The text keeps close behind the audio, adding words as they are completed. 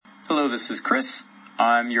Hello, this is Chris.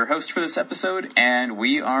 I'm your host for this episode, and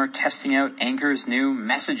we are testing out Anchor's new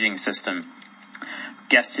messaging system.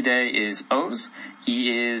 Guest today is Oz. He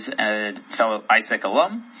is a fellow ISEC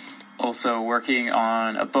alum, also working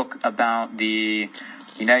on a book about the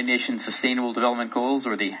United Nations Sustainable Development Goals,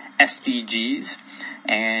 or the SDGs,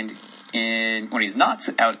 and when he's not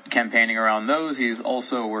out campaigning around those, he's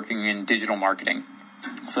also working in digital marketing.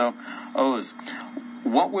 So, Oz,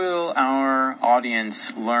 what will our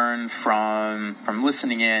audience learn from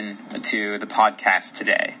listening in to the podcast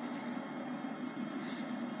today?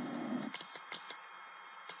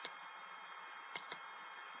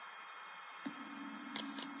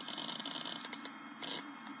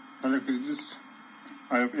 Hello, Chris.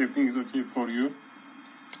 I hope everything is okay for you.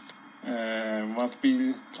 What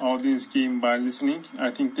will audience gain by listening? I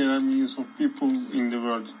think there are millions of people in the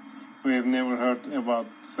world who have never heard about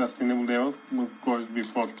sustainable development goals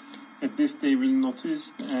before. At least they will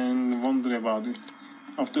notice and wonder about it.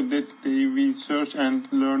 After that, they will search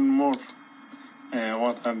and learn more.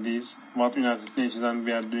 What are these? What United Nations and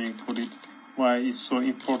we are doing for it? Why it's so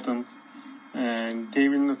important? And they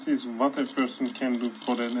will notice what a person can do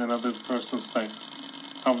for another person's life.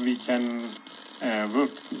 How we can work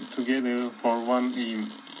together for one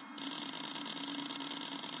aim.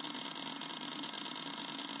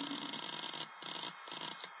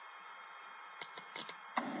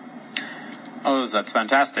 Oh, that's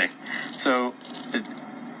fantastic. So,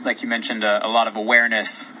 like you mentioned, a lot of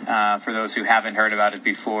awareness for those who haven't heard about it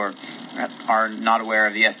before, are not aware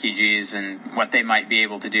of the SDGs and what they might be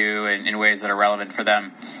able to do in ways that are relevant for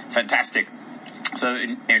them. Fantastic. So,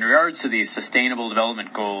 in regards to these sustainable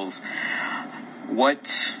development goals,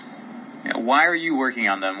 why are you working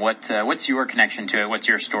on them? What's your connection to it? What's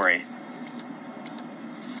your story?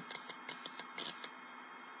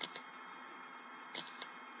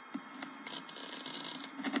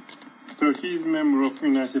 Turkey is a member of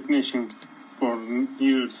United Nations for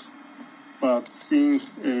years, but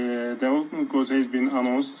since development goals have been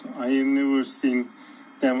announced, I have never seen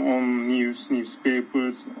them on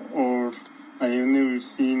newspapers, or I have never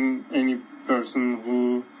seen any person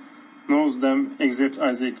who knows them except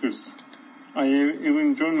ISECers. I have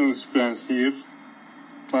even journalist friends here,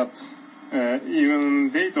 but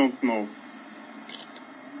even they don't know.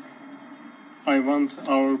 I want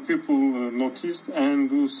our people noticed and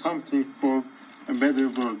do something for a better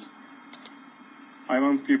world. I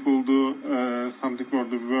want people to do something for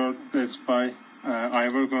the world. That's why I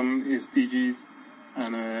work on SDGs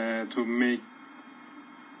and to make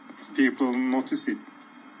people notice it.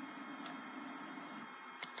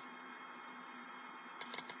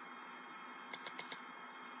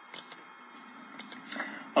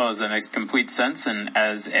 Well, that makes complete sense, and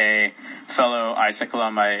as a fellow ISEC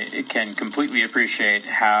alum, I can completely appreciate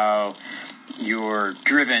how you're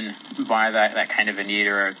driven by that kind of a need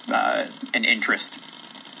or an interest.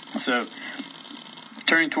 So,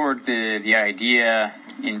 turning toward the idea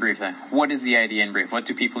in brief, then, what is the idea in brief? What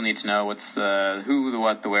do people need to know? What's the who, the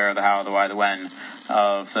what, the where, the how, the why, the when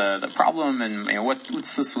of the problem, and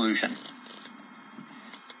what's the solution?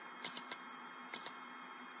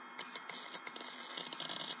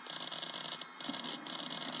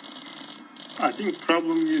 I think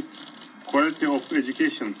problem is quality of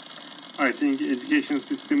education. I think education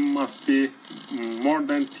system must be more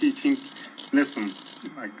than teaching lessons.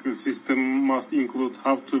 Like the system must include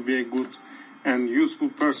how to be a good and useful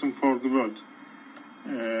person for the world.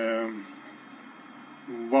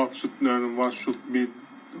 What should learn, what should be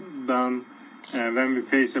done when we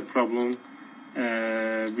face a problem.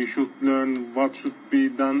 We should learn what should be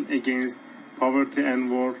done against poverty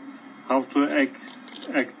and war, how to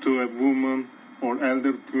act to a woman or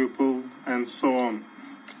elder people, and so on.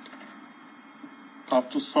 How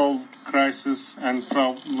to solve crises and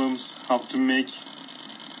problems, how to make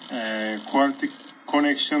quality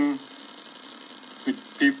connection with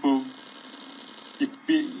people. If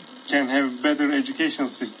we can have better education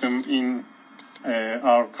system in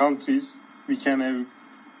our countries, we can have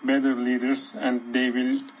better leaders, and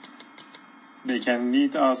they can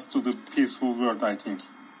lead us to the peaceful world, I think.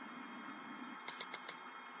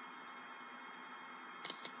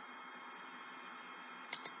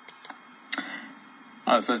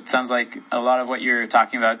 Oh, so it sounds like a lot of what you're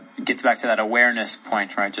talking about gets back to that awareness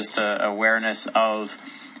point, right? Just awareness of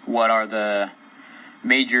what are the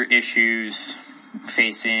major issues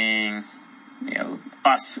facing,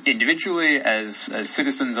 us individually as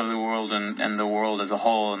citizens of the world and the world as a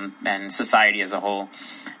whole and society as a whole,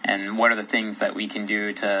 and what are the things that we can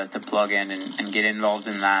do to plug in and get involved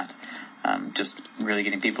in that. Just really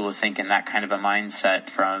getting people to think in that kind of a mindset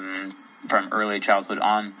from from early childhood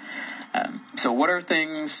on. So what are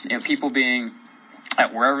things, people being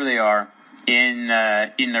at wherever they are in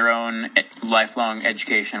their own lifelong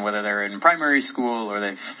education, whether they're in primary school or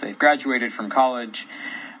they've graduated from college,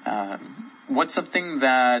 what's something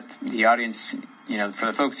that the audience, for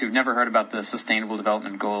the folks who've never heard about the Sustainable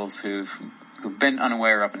Development Goals, who've been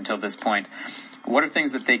unaware up until this point, what are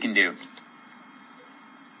things that they can do?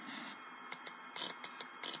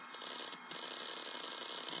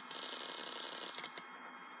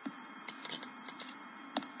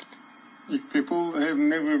 If people have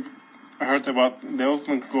never heard about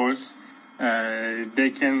development goals,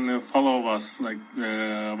 they can follow us,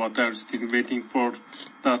 what are still waiting for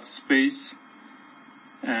that space,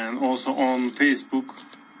 and also on Facebook,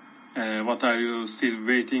 what are you still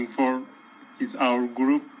waiting for is our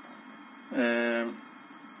group.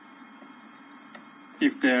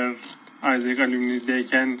 If they're Isaac alumni, they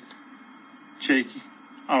can check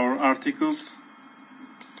our articles.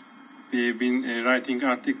 We have been writing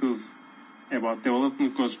articles about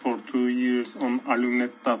development goals for 2 years on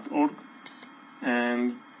alumnet.org,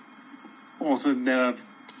 and also there are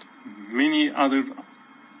many other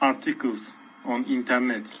articles on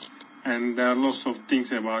internet, and there are lots of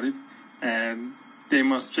things about it, and they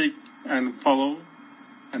must check and follow,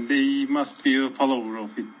 and they must be a follower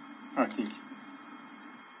of it, I think.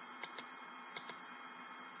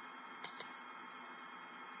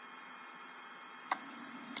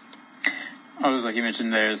 Like you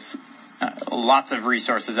mentioned, there's lots of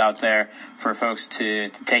resources out there for folks to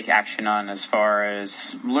take action on as far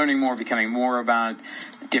as learning more, becoming more about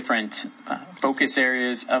different focus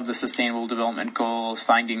areas of the Sustainable Development Goals,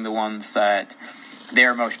 finding the ones that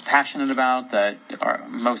they're most passionate about, that are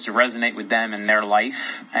most resonate with them in their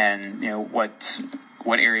life, and what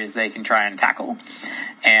areas they can try and tackle.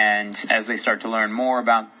 And as they start to learn more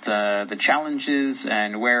about the challenges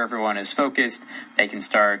and where everyone is focused, they can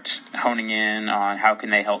start honing in on how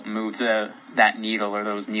can they help move that needle or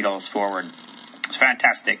those needles forward. It's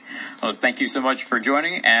fantastic. Well, thank you so much for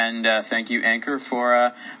joining, and thank you, Anchor,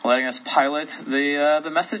 for letting us pilot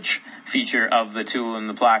the message feature of the tool and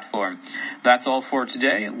the platform. That's all for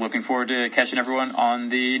today. Looking forward to catching everyone on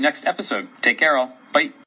the next episode. Take care, all. Bye.